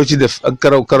am loo ci def ak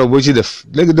karaw boo ci def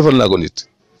léegi defal naa ko nit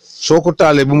soo ko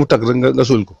taalee ba mu tag rek nga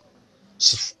suul ko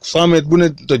 100 mètres bu ne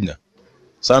toj na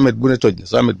 100 mètres bu ne toj na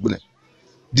 100 mètres bu ne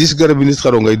 10 garab yi nit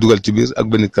xaroo ngay dugal ci biir ak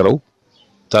benn karaw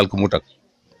taal ko mu tag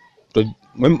toj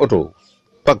même oto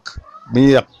pak bi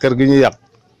ñuy yàq kër gi ñuy yàq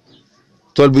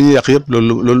tool bi ñuy yàq yëpp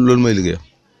loolu mooy liggéeyam.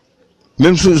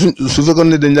 même su fekkoon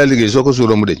ne dañ laa liggéey soo ko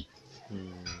suuroo mu deñ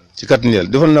ci kàttanu Yàlla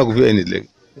defal naa ko fi ay nit léegi.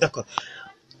 d'accord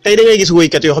tey da ngay gis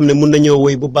woykat yoo xam ne mun nañoo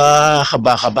woy bu baax a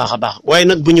baax waaye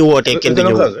nag bu ñu wootee kenn di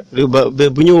ñëw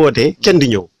bu ñu wootee kenn di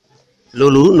ñëw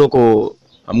loolu noo ko.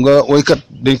 xam nga woykat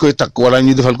dañ koy takk wala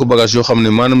ñu defal ko bagage yoo xam ne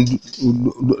maanaam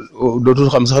dootul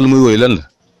xam sax lu muy woy lan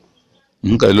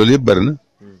la kay loolu yëpp bari na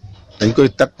dañ koy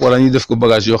takk wala ñu def ko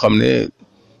bagage yoo xam ne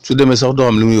su demee sax doo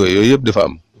xam lu muy woy yooyu yëpp dafa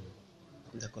am.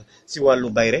 si wàllu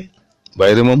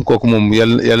bayre moom kooku moom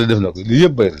yàlla def na ko lii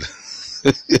yëpp bayre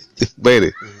la bayre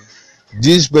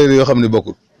 10 bayre yoo xam ne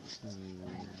bokkul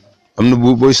am na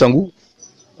booy sangu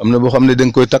am na boo xam ne da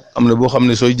nga koy takk am na boo xam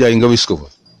ne sooy jaay nga wis ko fa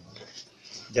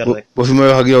boo fi may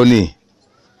wax ak yow nii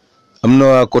am na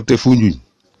waa côté Foundiougne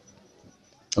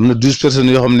am na 12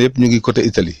 personnes yoo xam ne yëpp ñu ngi côté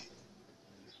Italie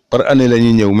par année la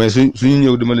ñuy ñëw mais suñu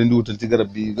ñëw dama leen di wutal ci garab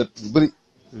bi yu bëri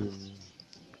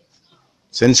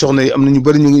seen soxna yi am na ñu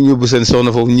bëri ñu ngi ñëbbu seen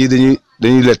soxna foofu ñii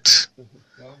dañuy lett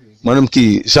maanaam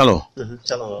kii salon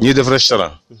ñii def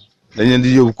restaurant dañ leen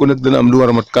di yóbbu ku nekk dana am lu war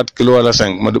a mat 4 kilos wala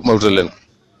 5 ma wutal leen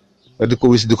nga di ko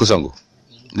wis di ko sangu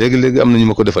léegi am na ñu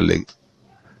ma ko defal léegi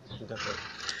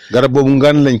garab boobu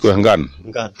ngaan lañ koy wax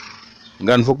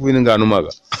ngaan foog fi ne ngaanu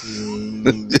maaga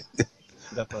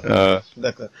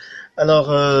d'accord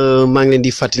alors maa ngi leen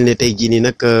di fàttali ne tey jii nii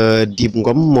nag Dib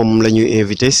Ngom moom la ñuy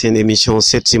invité seen émission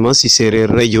Setsima si Seereer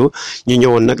rajo ñu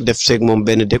ñëwoon nag def seeg moom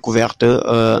benn découverte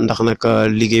ndax nag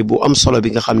liggéey bu am solo bi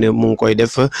nga xam ne mu ngi koy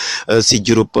def si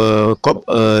Diouroup Kopp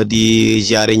di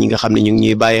jaare ñi nga xam ne ñu ngi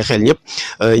ñuy bàyyi xel ñëpp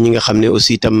ñi nga xam ne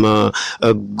aussi itam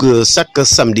chaque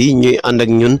samedi ñuy ànd ak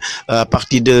ñun à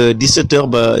partir de 17h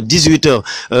ba 18h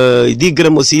di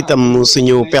gërëm aussi itam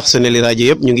suñu personnel yi rajo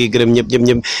yëpp ñu ngi gërëm ñëpp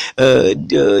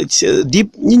Dib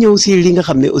ñi ñëw si li nga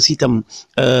xam ne aussi itam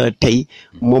tey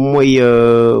moom mooy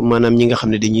maanaam ñi nga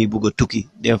xam ne dañuy bëgg a tukki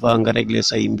des fois nga régler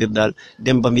say mbir daal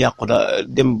dem ba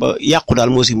yàqu daal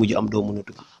moo si mujj am doo mën a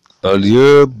tukki. loolu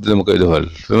yëpp dama koy defal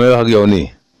fi may wax ak yow nii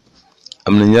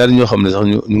am na ñaari ñoo xam ne sax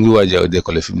ñu ngi waaj a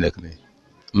décoller fi mu nekk nii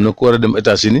am na ku war a dem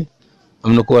États-Unis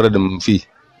am na ku war a dem fii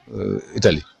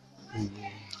Italie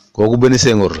kooku benn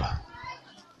sengoor la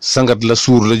sangat la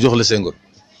suur la jox la sengoor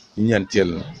ñu ñaan ci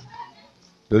Yàlla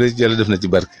loolu Yàlla def na ci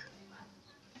barke.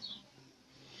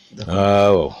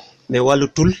 waaw. mais wàllu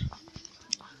tul.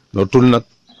 non tul nag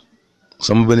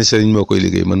sama benn sëriñ moo koy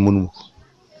liggéey man mënuma ko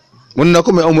mën naa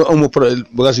ko mais aw ma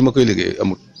bagage yi ma koy liggéey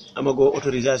amul. amagoo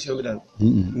autorisation bi daal.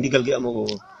 ndigal gi amagoo.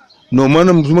 non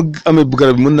maanaam su ma amee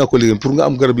garab bi mën naa ko liggéey pour nga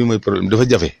am garab yi mooy problème dafa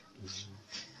jafe.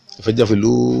 dafa jafe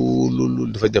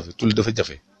lool dafa jafe tul dafa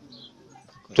jafe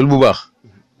tul bu baax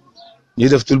ñuy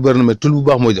def tul bari na mais tul bu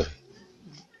baax mooy jafe.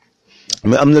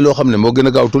 mais am na loo xam ne moo gën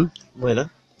a gaaw tul. mooy la.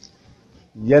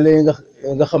 yàlla yi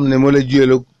nga xam ne moo lay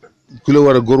juyeloo ku la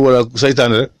war a góor wala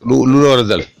saytaane rek lu la war a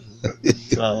dal.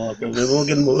 waaw moo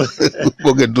gën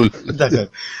moo gën tul. d'accord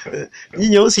ñi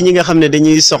ñëw si ñi nga xam ne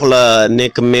dañuy soxla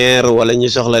nekk maire wala ñu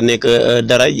soxla nekk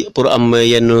dara pour am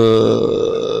yenn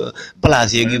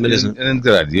place yeeg yu mel ne. yeneen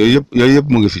grade yooyu yëpp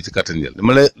mu ngi fii ci kattan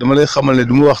Yàlla dama lay xamal ne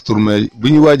du ma wax tur mais bu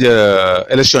ñu waaj a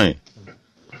élection yi.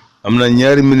 am na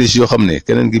ñaari ministre yoo xam ne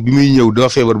keneen gi bi muy ñëw dafa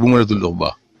feebar bu mënatul dox bu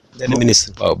baax. benn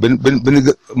ministre waaw benn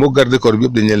moo garde corps bi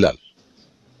yëpp dañ leen laal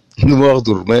du ma wax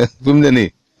tur mais fi mu ne nii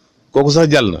kooku sax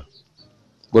jàll na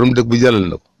borom dëkk bi jàllal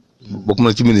na ko bokk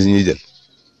na ci ministre ñuy jël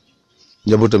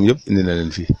njabootam yëpp indi na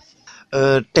leen fii.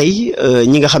 tey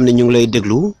ñi nga xam ne ñu ngi lay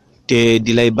déglu te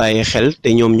di lay bàyyi xel te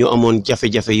ñoom ñu amoon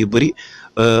jafe-jafe yu bëri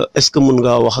est-ce que mun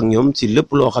ngaa wax ak ñoom ci lépp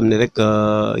loo xam ne rek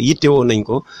yittewoo nañ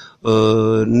ko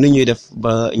nu ñuy def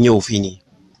ba ñëw fii nii.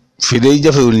 fii day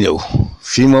jafewul ñëw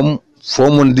fii moom foo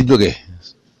mën di jógee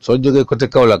soo jógee côté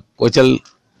Kaolack waccal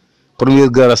première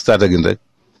garage Tataguine rek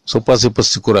soo passé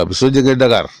poste courant bi soo jógee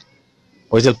Dakar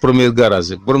waccal première garage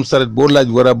rek borom saret boo laaj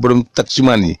wara borom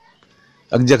taximaan yi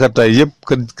ak jakarta yëpp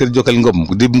kër Jokkal Ngom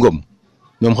Dib Ngom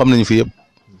ñoom xam nañu fi yëpp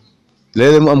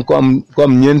léeg-léeg mu am ko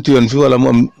am ñeenti yoon fi wala mu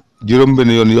am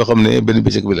juróom-benn yoon yoo xam ne benn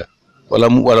bëccëg bi la wala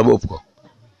mu ëpp ko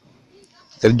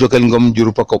kër Jokkal Ngom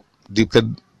juru Pakop di kër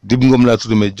Dib Ngom laa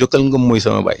tudd mais Jokkal Ngom mooy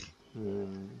sama baay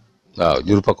waaw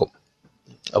juru Pakop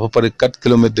à peu près 4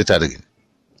 kilomètres de Tataguine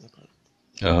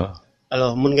waaw.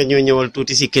 alors mun nga ñëw ñëwal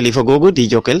tuuti si kilifa googu di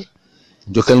Jokkal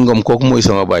Ngom kooku mooy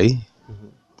sama baay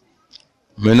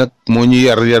mais nag moo ñu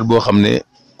yar boo xam ne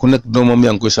ku nekk doomam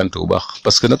yaa ngi koy sant bu baax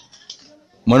parce que nag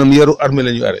maanaam yaru armée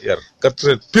la ñu yar 4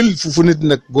 heures pile fu nit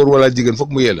nag góor wala jigéen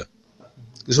foog mu yee la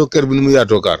gisoo kër bi ni mu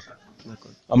yaatoo kaar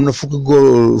am na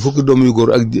fukki doom yu góor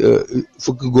ak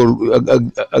fukki góor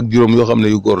ak juróom yoo xam ne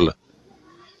yu góor la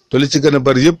te li ci gën a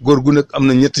bari yëpp góor gu nekk am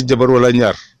na ñetti jabar wala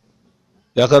ñaar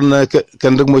yaakaar naa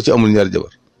kenn rek moo ci amul ñaar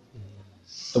jabar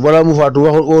te balaa mu faatu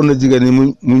woon na jigéen ñi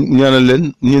mu ñaanal leen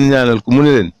ñun ñaanal ko mu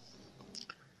ne leen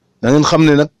da ngeen xam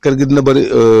ne nag kër gi dina bëri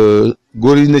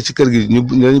góor yi ne ci kër gi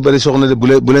ñu bëri soxna de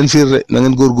bu leen fiir de na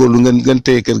ngeen góorgóorlu ngeen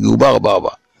téye kër gi bu baax a baax a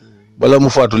baax balaa mu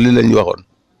faatu lii lañ waxoon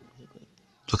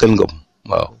Jokkal Ngom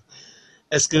waaw.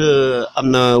 est-ce que am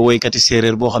na woykati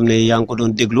séeréer boo xam ne yaa ngi ko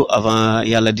doon déglu avant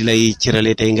yàlla di lay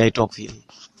cërale tey ngay toog fii.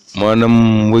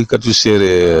 maanaam woykatu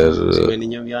séeréer. su mel ni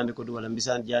ñoom Yande Codou wala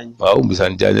Mbisaan Diagne. waaw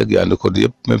Mbisaan Diagne ak Yande Codou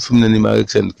yëpp même fi mu ne nii maa ngi ak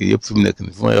seen kii yëpp fi mu nekk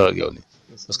nii fi may wax ak yow nii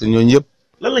parce que ñooñu yëpp.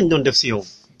 lan lañ doon def si yow.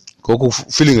 kooku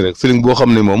feeling boo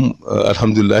xam ne moom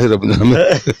alhamdulilah rabbil alamin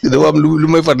dafa am lu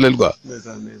may fàttaleel quoi.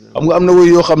 xam nga am na woy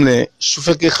yoo xam ne su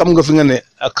fekkee xam nga fi nga ne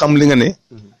ak xam li nga ne.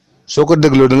 soo ko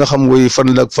dégloo da nga xam woy fan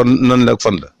la ak fan nan la ak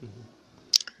fan la.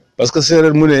 parce que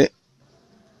séeréer mu ne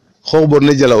xoox bor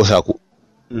ne jalaw saaku.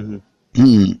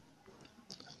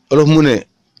 olof mu ne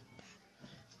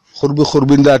xur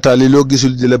bi ndaataali loo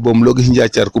gisul jële boom loo gis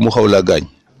njaacaar ku mu xaw laa gaañ.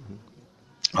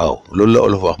 waaw loolu la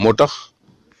olof wax moo tax.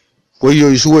 koy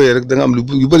yooyu su wooyee rek da nga am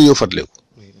yu bëri yoo fàttaliku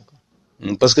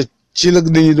parce que ci la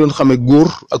nit ñi doon xamee góor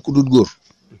ak ku dul góor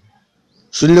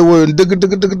suñ la wooyoon dëgg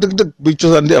bi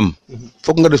cosaan di am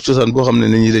foog nga def cosaan boo xam ne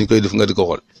nit ñi dañ koy def nga di ko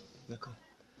xool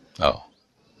waaw.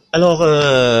 alors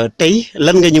tey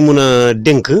lan nga ñu mun a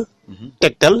dénk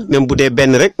tegtal même bu dee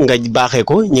benn rek nga baaxee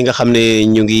ko ñi nga xam ne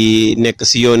ñu ngi nekk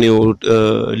si yoonu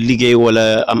liggéey wala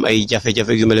am ay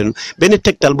jafe-jafe yu mel noonu benn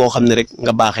tegtal boo xam ne rek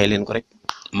nga baaxee leen ko rek.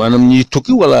 maanaam ñiy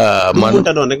tukki wala. maanaam lu mu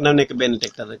mënta doon rek na nekk benn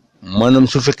tegtal rek. maanaam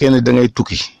su fekkee ne da ngay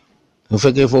tukki. su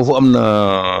fekkee foofu am na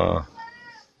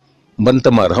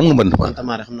mbantamaar xam nga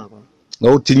mbantamaar xam naa ko. nga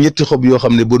wut ci ñetti xob yoo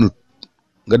xam ne bonut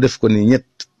nga def ko nii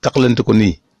taxlante ko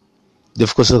nii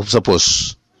def ko sa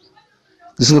poos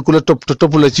gis nga ku la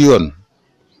topp la ci yoon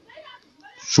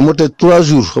su ma tee 3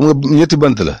 jours xam nga ñetti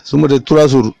bant la su ma tee 3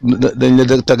 jours dañ la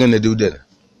tàggat ne diw dee na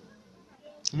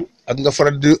ak nga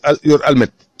faral di yor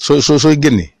almet sooy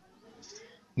génne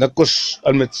nga kos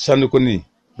almet sànni ko nii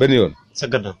benn yoon. sa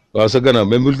gannaaw waaw sa gannaaw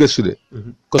même bul gëstu de.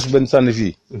 kos benn sànni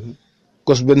fii.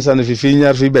 kos benn sànni fii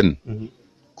ñaar fii benn.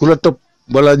 ku la topp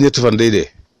balaa ñetti fan day dee.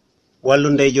 wàllu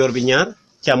ndeyjoor bi ñaar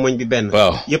càmmoñ bi benn.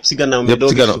 waaw yëpp si gannaaw yëpp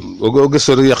si gannaaw boo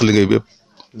gëstoo rek yàq liggéey bi yëpp.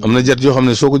 am na jat yoo xam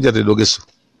ne soo ko jatee doo gëstu.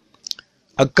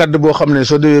 ak kadd boo xam ne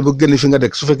soo demee ba génn fi nga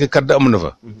dekk su fekkee kadd am na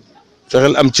fa.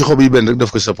 fexeel am ci xob yi benn rek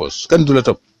def ko sa poos kan du la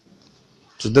topp.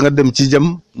 su da nga dem ci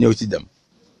jam ñëw ci jam.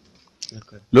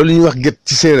 loolu ñuy wax gét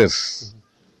ci séeréer.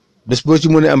 bés boo ci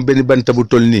mënee am benn banta bu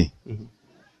toll nii.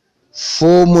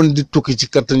 foo mën di tukki ci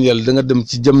kattan yàlla da nga dem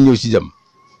ci jam ñëw ci jam.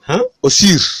 au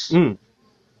siir.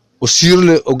 au siir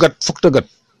la au gat fokk ta gat.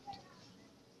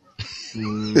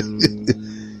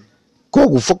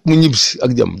 kooku fokk mu ñibbisi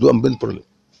ak jam du am benn problème.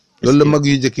 loolu la mag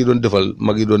yu njëkk yi doon defal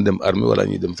mag yi doon dem armée wala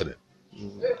ñuy dem feneen.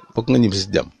 fokk nga ñibbisi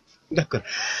jam. d'accord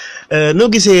noo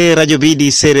gisee rajo bi di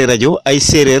Seereer rajo ay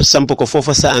séeréer samp ko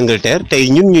foofa sa Angleterre tey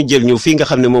ñun ñu jël ñu fii nga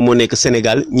xam ne moom moo nekk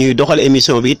Sénégal ñuy doxal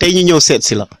émission bi tey ñu ñëw seet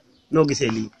si la noo gisee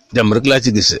lii. jàmm rek laa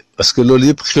ci gisee parce que loolu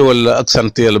yëpp xéwal la ak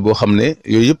sant yàlla boo xam ne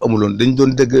yooyu yëpp amuloon dañ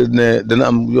doon dégg ne dana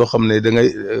am yoo xam ne da ngay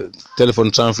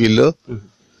téléphone sans fil la.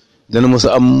 dana mos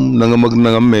a am nangam ak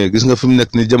nangam mais gis nga fi mu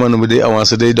nekk ni jamono bi day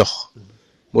avancé day dox.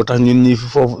 moo tax ñun ñii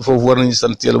foofu war nañu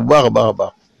sant yàlla bu baax a baax a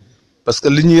baax parce que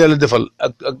li ñu yàlla defal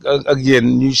ak yéen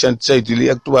ñuy sant saytu li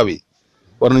ak tubaab yi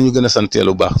war nañu gën a sant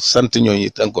yàlla bu baax sant ñooñu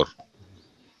it encore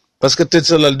parce que tëj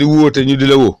sa lal di woote ñu di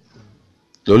la woo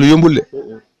loolu yombul de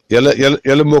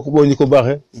yàlla moo ko boo ñu ko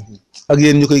baaxee ak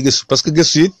yéen ñu koy gëstu parce que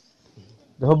gëstu it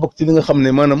dafa bokk ci li nga xam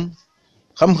ne maanaam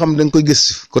xam-xam da nga koy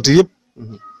gëstu côté yëpp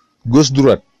gauche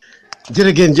droite.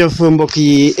 jërëgeen jëf mbokk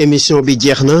yi émission bi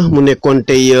jeex na mu nekkoon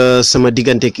tey sama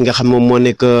diggante ki nga xam moom moo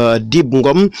nekk Dib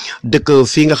Ngom dëkk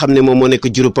fii nga xam ne moom moo nekk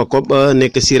Diouroupacob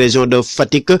nekk si région de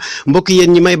Fatick mbokk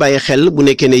yéen ñi may bàyyi xel bu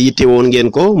nekkee ne yitte woon ngeen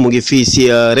ko mu ngi fii si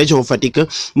région Fatick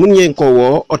mun ngeen ko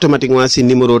woo automatiquement si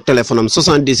numéro téléphone am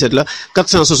 77 la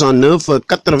 469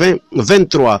 80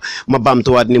 23 ma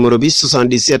baamtuwaat numéro bi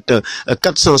 77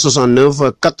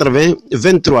 469 80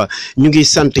 23 ñu ngi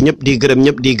sant ñëpp di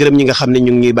gërëm ñi nga xam ne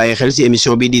ñu ngi ñuy bàyyi xel si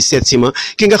émission bi di Setsima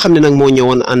ki nga xam ne nag moo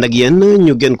ñëwoon ànd ak yéen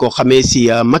ñu gën koo xamee si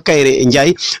Makayre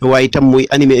Ndiaye waaye itam muy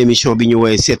animé émission bi ñu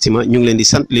woowee Setsima ñu ngi leen di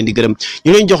sant leen di gërëm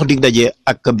ñu leen jox dig daje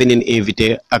ak beneen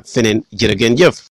invité ak feneen jërë ngeen jëf.